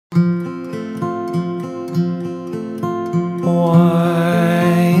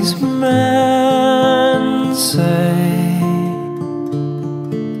Wise men say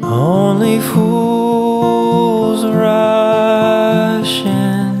only fools rush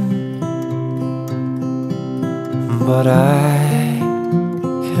in, but I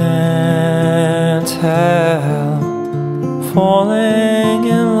can't help falling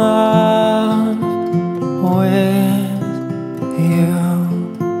in love with you.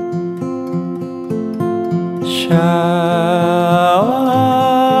 Shall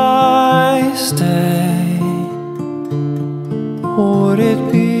I stay? Would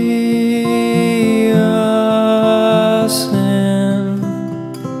it be a sin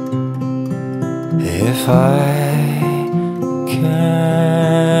if I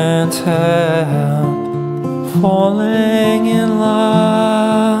can't help falling in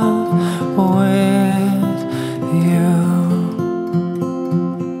love with you?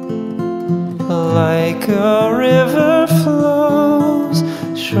 Like a river flows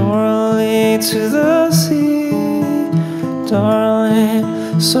surely to the sea, darling,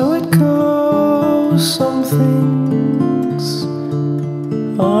 so it goes. Some things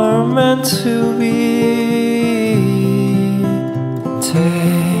are meant to be.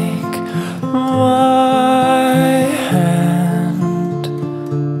 Take my hand,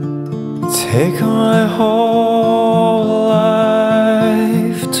 take my whole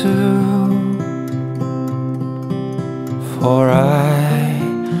life too, for I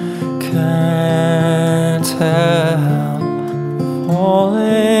can't help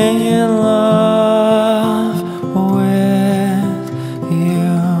falling in love with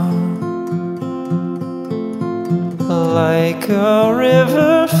you. Like a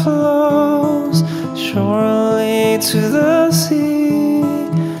river flows surely to the sea,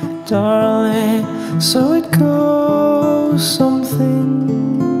 darling, so it goes. Some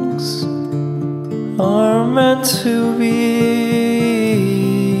things are meant to be.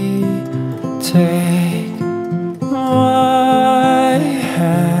 Take my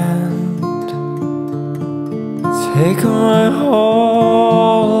hand, take my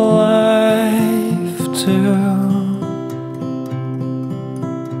whole life too,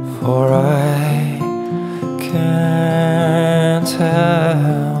 for I can't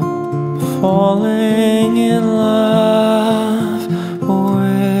help falling in love